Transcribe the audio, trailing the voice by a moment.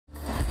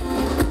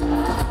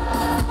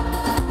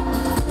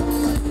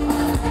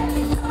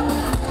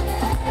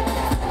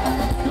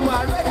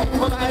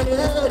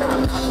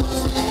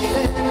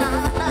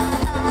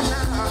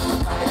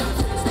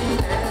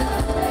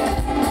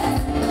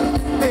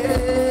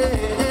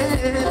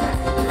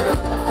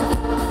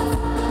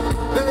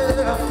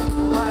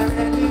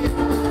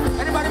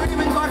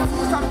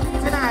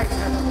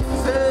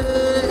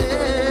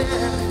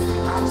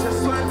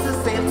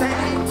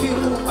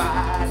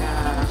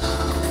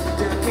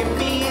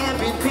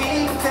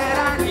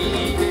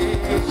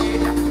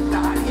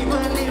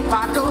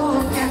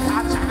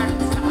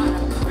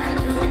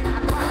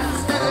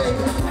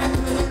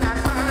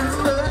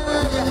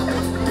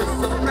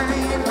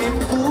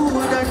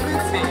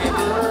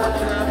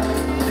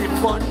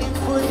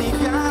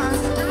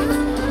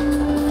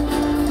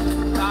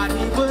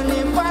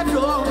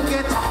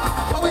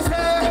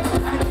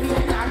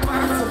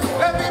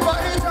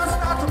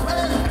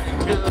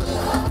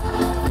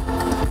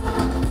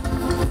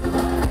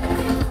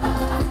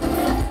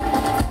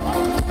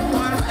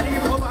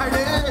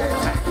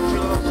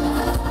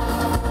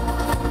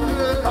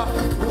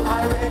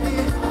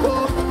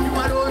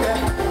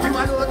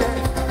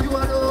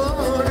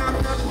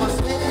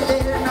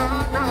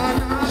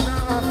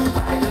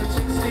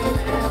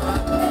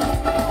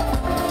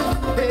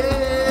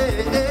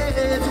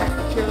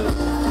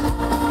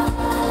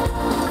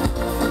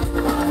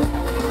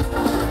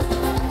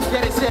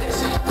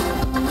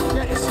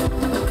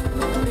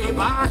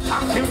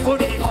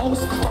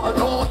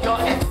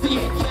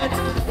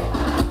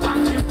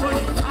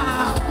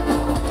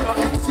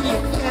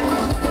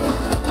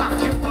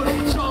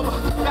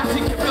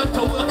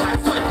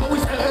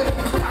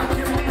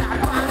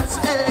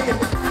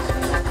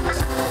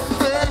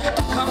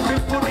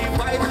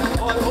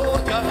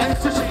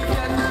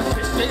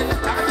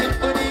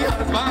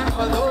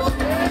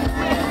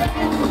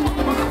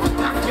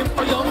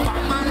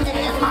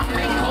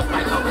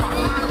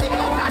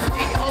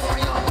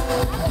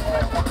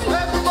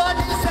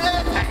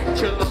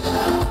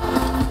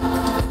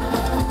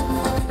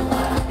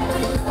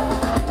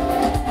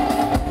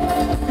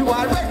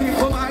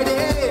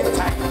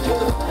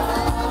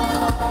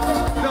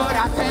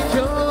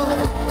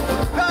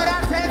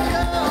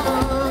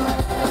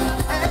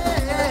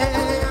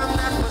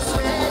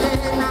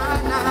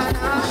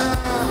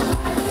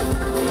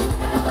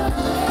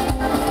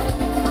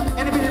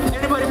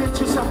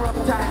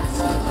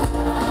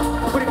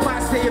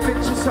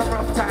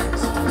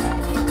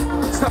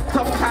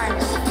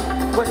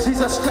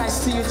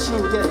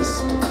Get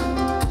this.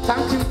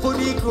 Thank him for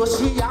the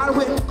grocery yard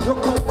when you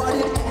come by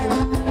the end.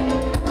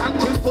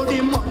 Thank him for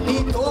the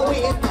money, no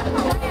wait.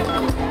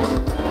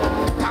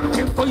 Thank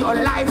him for your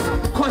life,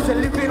 cause you're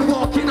living,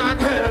 walking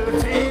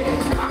unhealthy.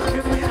 Thank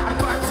him in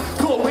advance,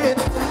 no wait.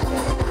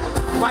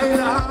 My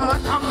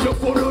Lord, thank you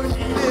for the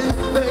healing,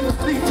 the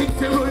things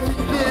they were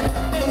needing.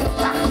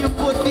 Thank you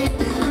for the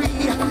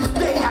degree,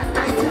 day and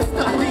night is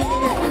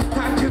studying.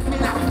 Thank you in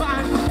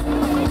advance,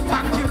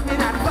 thank you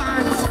in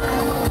advance,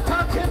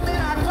 thank you in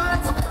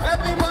advance.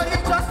 Everybody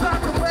just start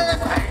to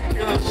praise, thank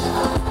you.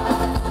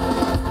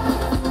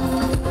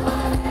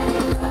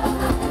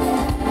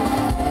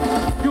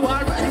 You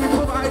already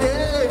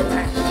provided,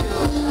 thank you.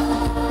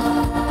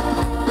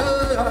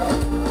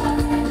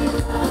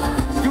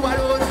 You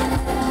alone.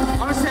 I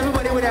want to see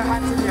everybody with their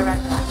hands in the air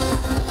right now.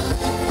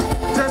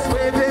 Just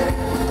wave it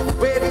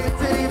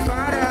to the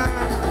Father.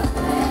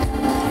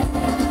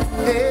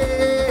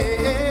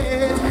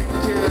 Hey, thank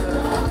you.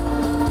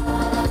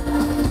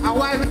 And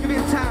while we give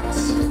it thanks,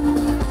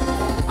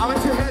 I want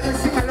to help you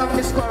sing along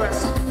this chorus.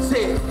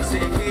 Say,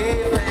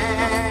 give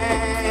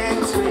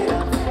thanks with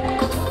us.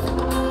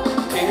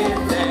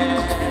 Give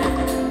thanks.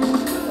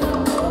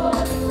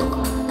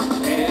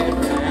 Give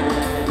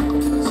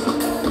thanks.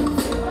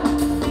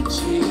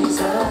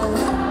 Jesus.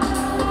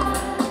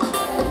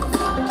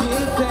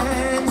 Give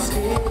thanks.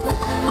 Give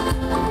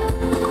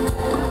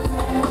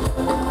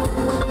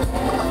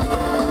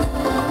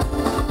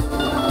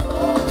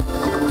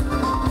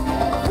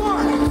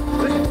one.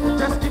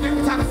 Just give him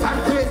thanks and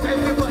praise.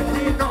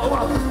 Everybody know.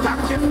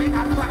 Thank him in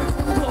advance.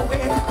 Go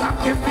away. Thank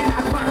him in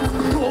advance.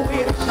 Go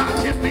away. Thank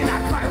him in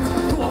advance.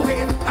 Go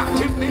away. Thank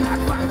him in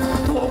advance.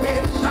 Go away.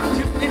 Thank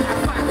him in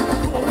advance.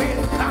 Go away.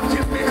 Thank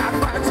him in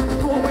advance.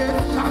 Go away.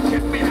 Thank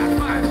him in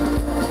advance.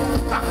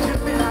 Thank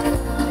him in advance.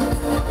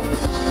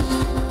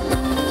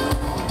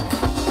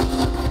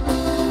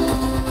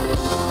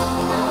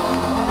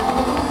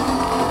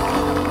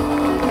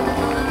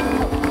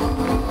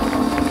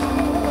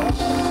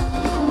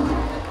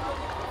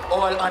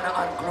 All honor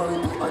and glory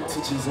be unto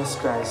Jesus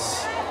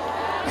Christ.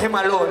 Him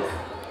alone.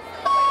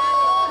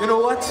 You know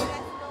what?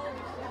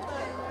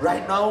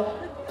 Right now,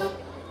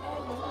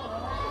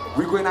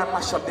 we're going to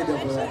mash up the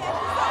devil.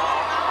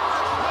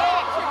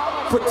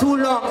 For too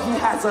long, he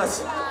has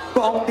us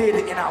bounded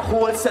in a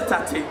whole set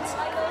of things.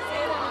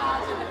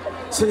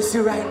 So you see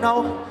right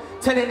now,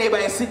 tell your neighbor,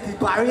 you see the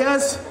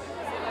barriers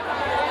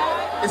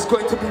is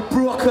going to be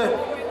broken.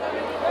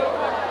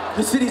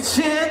 You see the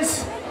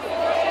chains?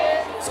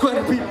 It's going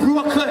to be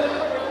broken.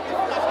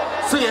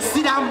 So you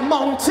see that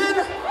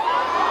mountain?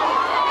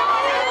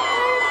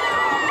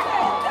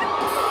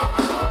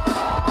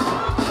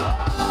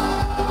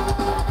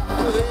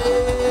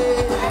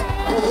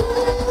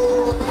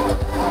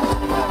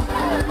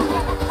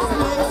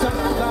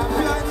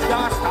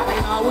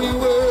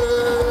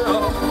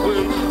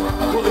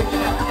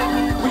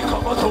 We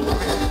come out of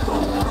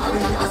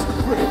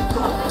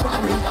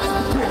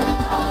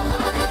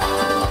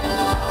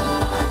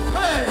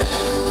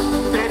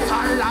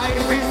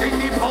life is in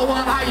the power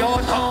of your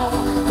tongue.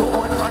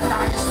 Don't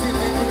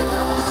underestimate.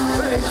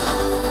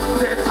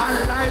 Death and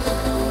life.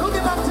 Look the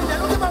mountain there,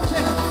 look the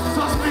mountain.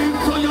 So speak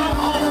to your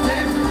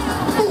mountain.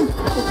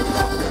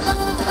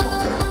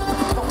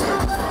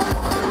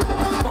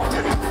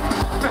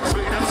 That's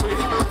sweet, that's sweet.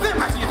 Let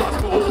me see those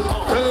move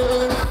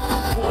mountain.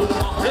 Move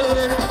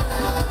mountain.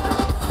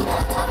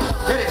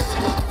 Yes.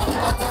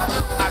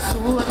 As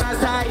soon as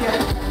I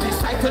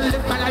decide to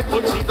live my life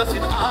for Jesus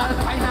in all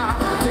kind of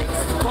things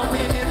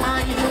coming in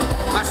my ear.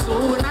 As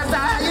soon as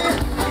I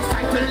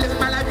decide to live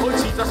my life for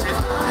Jesus in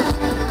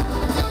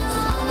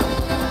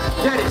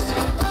Get it.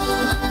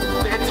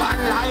 Death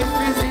and life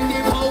is in the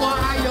power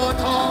of your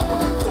tongue.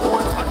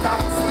 Don't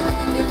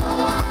underestimate.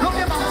 Look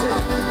the mountain.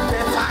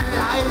 Death and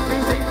life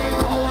is in the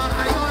power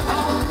of your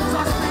tongue. So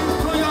speak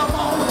to your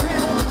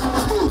mountain.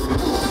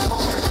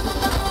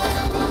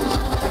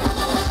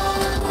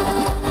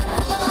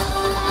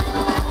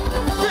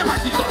 Give my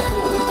Jesus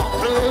move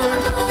mountain.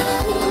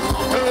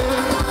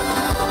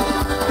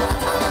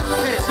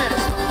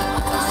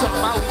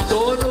 Somehow we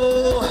don't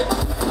know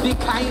the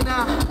kind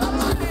of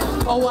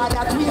power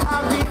that we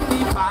have in the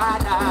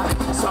Father.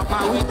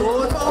 Somehow we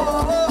don't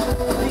know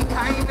the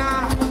kind of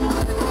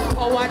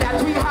power that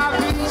we have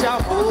in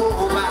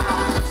Jehovah.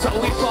 So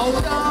we bow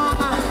down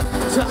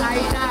to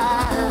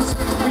idols,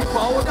 we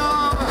bow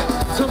down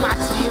to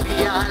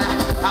material.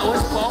 I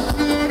was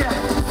buffeted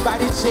by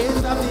the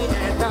chains of the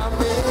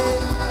enemy.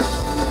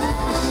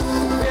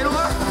 You know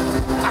what?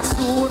 As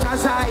soon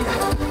as I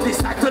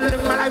decide to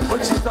live my life for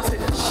Jesus,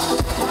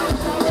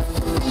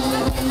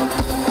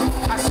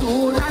 as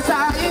soon as I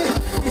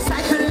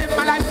decide to live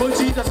my life for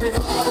Jesus, death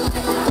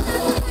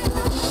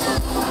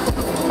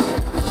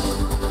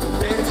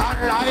and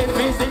life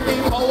is in the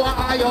power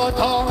of your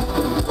tongue.